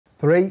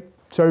3,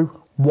 2,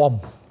 1.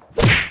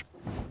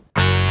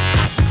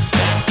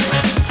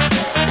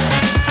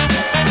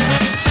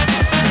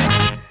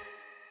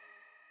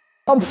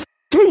 I'm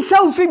f***ing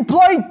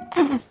self-employed.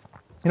 You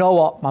know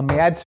what, man, my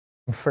head's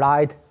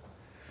fried.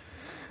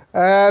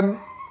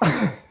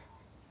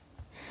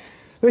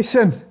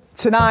 Listen,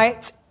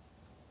 tonight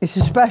it's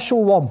a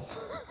special one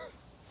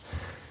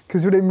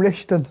because we're in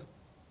Rishton.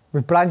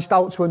 We've branched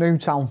out to a new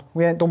town.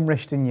 We ain't done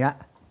Rishton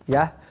yet,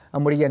 yeah?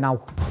 And we're here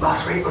now.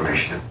 Last week we're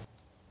Rishton.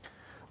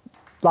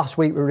 Last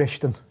week we're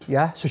Rishton,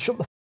 yeah? So shut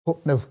the f***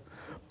 up, Mill.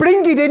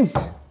 Bring it in.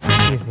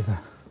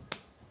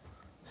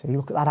 See,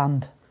 look at that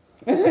hand.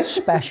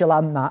 Special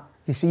hand, that.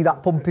 You see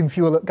that pumping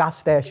fuel at gas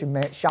station,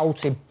 mate,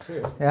 shouting.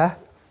 Yeah?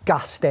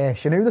 Gas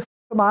station. Who the f***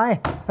 am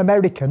I?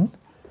 American?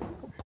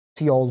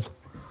 Pussy old.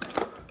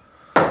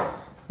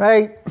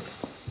 Right,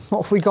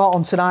 what have we got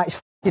on tonight's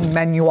f***ing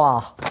menu?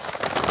 Rishton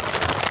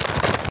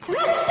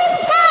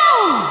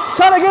Town!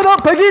 Time to get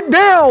up and get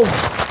down!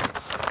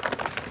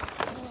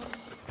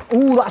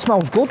 Ooh, that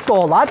smells good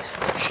though, lad.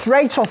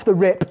 Straight off the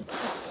rip.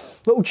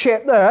 Little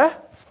chip there,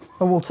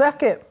 and we'll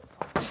take it.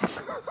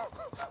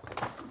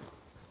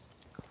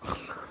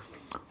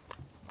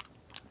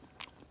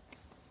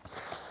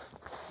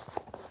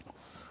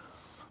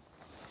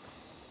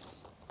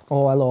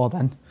 Oh, hello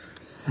then.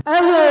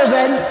 Hello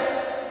then!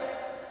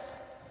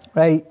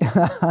 Right.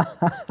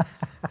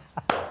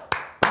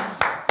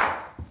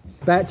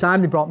 About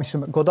time they brought me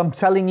something good. I'm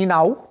telling you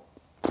now,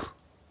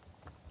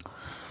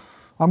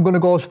 I'm going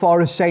to go as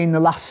far as saying the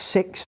last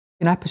 6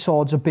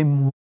 episodes have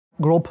been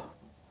grub.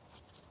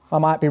 I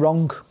might be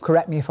wrong.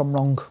 Correct me if I'm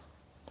wrong.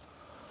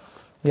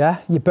 Yeah,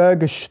 your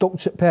burger's stuck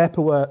to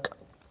paperwork,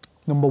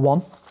 number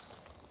 1.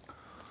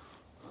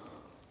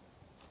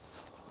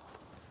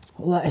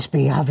 Let us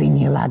be having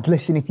you, lad.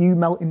 Listen, if you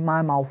melt in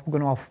my mouth, we're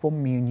going to have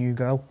fun, me and you,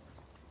 girl.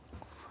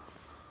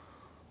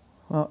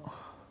 Well,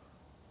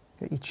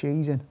 get your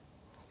cheese in.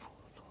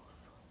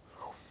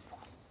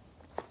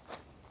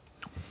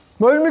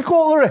 Where's my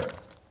cutlery?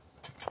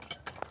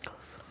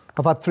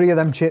 I've had 3 of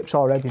them chips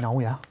already now,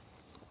 yeah?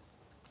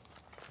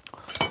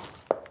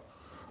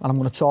 And I'm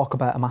going to talk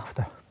about them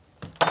after.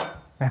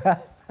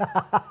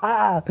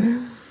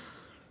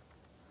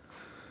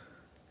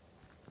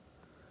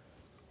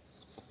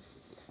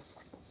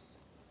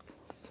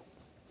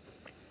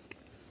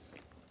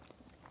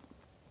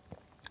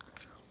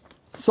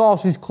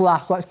 Sauce is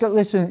class. Let's get,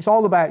 listen, it's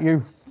all about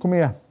you. Come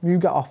here. You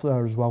get off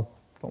there as well.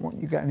 Don't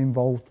want you getting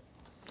involved.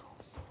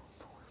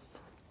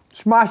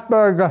 Smash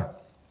burger.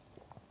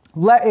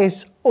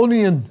 Lettuce,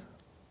 onion.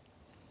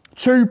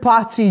 2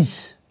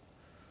 patties.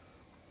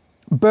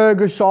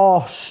 Burger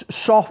sauce.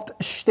 Soft,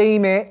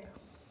 steam it.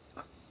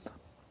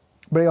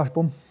 Brioche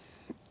bun.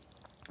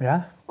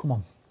 Yeah? Come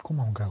on.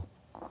 Come on, girl.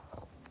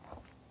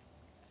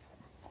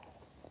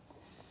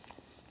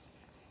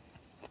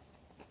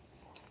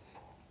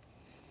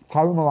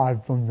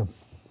 Caramelised onion.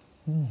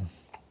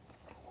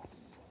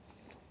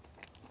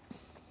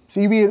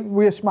 See,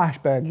 with a smash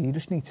burger, you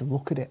just need to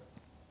look at it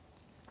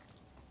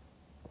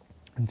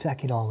and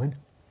take it all in.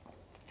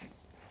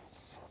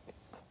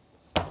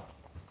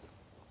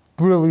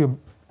 Brilliant.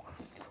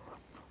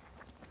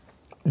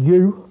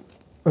 You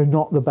are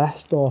not the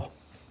best, though.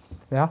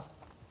 Yeah?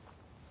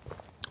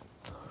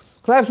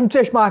 Can I have some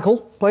tish, Michael,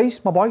 please,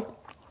 my boy?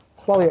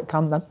 Swallow it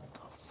can then.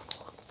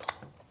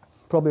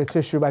 Probably a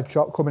tissue egg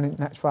shot coming in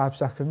the next 5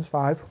 seconds.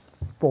 5,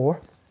 4,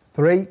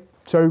 3,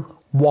 2,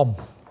 1.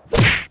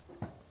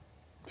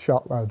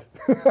 Shot, lad.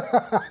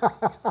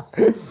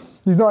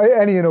 You've not hit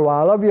any in a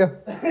while, have you?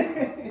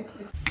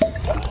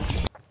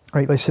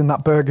 Right, listen,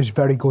 that burger's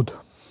very good.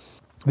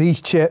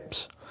 These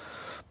chips.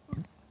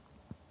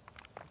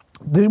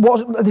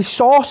 The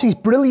sauce is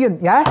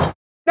brilliant, yeah?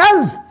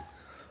 No!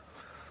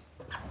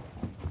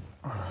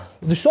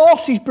 The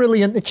sauce is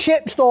brilliant. The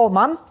chips though,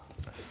 man.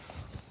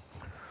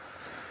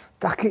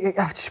 I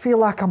just feel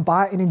like I'm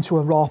biting into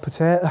a raw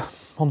potato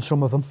on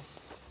some of them.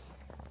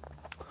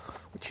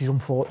 Which is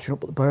unfortunate,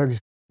 but the burger's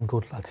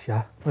good, lads,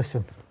 yeah?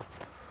 Listen.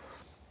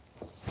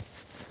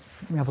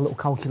 Let me have a little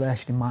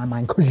calculation in my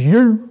mind, because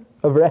you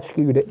have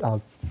rescued it,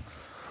 dog.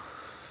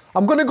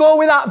 I'm going to go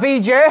with that,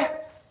 VJ.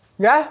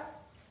 Yeah?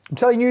 I'm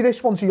telling you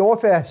this one to your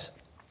face.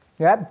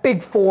 Yeah?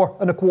 Big 4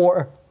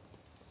 1/4.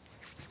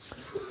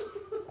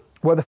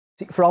 Where the f***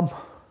 is it from?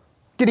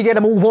 Did he get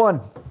a move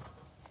on?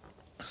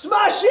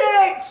 Smash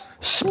it!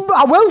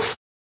 I will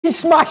f***ing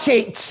smash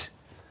it!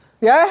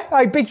 Yeah?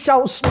 I big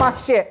shout,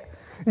 smash it.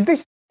 Is this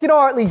f***ing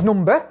Hartley's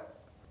number?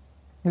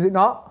 Is it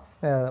not?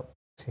 Yeah,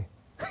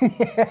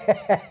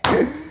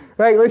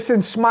 right,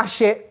 listen,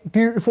 smash it.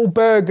 Beautiful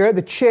burger,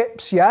 the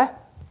chips, yeah?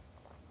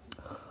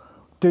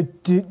 Yeah,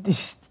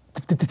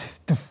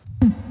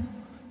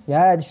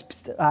 this,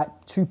 right,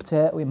 2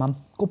 potato, man.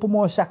 Couple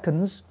more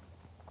seconds.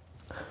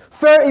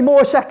 30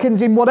 more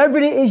seconds in whatever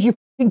it is you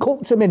f***ing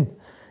cooked them in.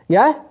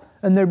 Yeah?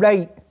 And the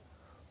rate,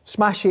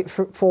 smash it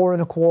for 4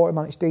 1/4,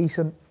 man, it's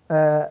decent.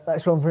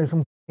 Let's run through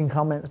some f***ing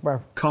comments,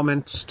 bro.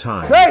 Comments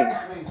time. Right!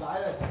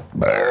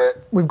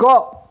 We've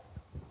got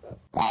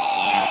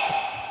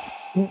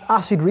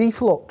acid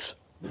reflux.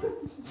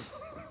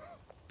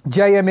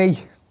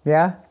 JME,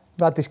 yeah?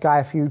 I've had this guy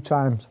a few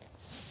times.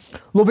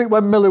 Love it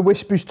when Miller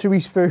whispers to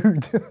his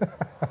food.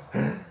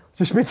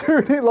 Just been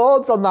doing it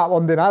loads on that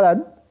one, didn't I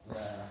then? Yeah.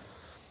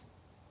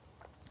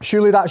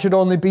 Surely that should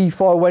only be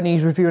for when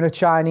he's reviewing a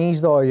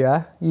Chinese though,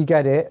 yeah? You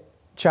get it?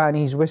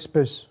 Chinese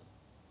whispers.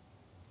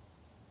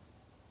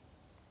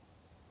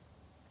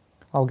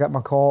 I'll get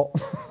my coat.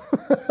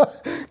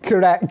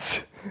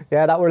 Correct.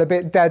 Yeah, that were a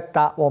bit dead,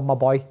 that one, my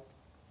boy.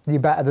 You're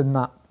better than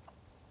that.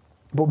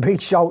 But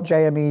big shout,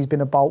 JME's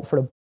been about for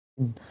a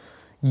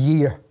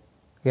year.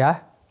 Yeah?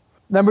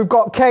 Then we've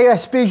got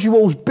KS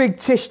Visuals, big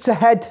tish to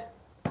head.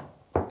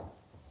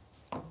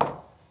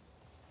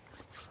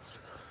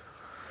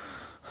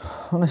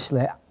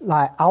 Honestly,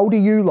 like, how do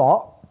you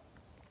lot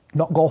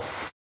not go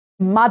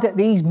mad at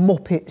these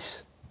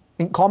muppets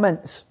in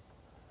comments?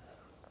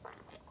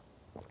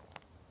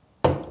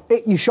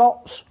 Hit your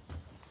shots.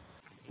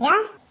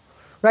 Yeah?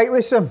 Right,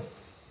 listen,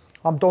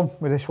 I'm done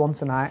with this one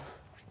tonight.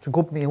 It's a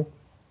good meal.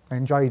 I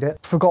enjoyed it.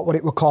 Forgot what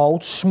it were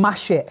called.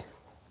 Smash it.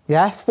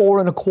 Yeah,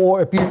 4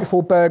 1/4,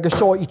 beautiful burger.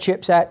 Sort your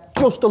chips out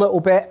just a little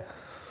bit.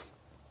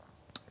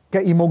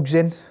 Get your mugs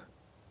in.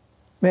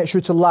 Make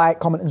sure to like,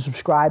 comment and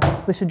subscribe.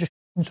 Listen, just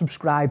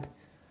subscribe.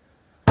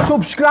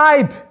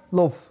 Subscribe,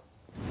 love.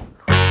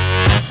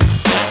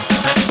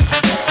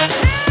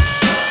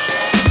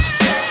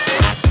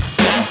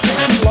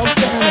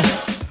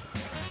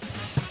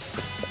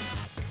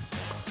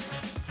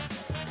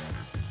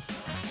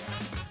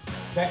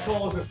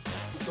 Techos are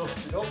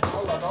dusted up,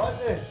 all that, aren't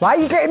they? Why are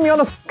you getting me on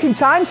a fucking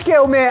time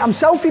scale, mate? I'm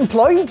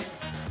self-employed.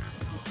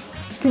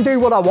 Can do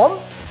what I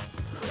want.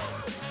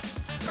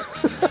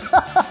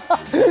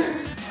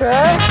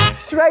 Yeah,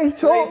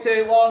 straight up. 3, 2, 1.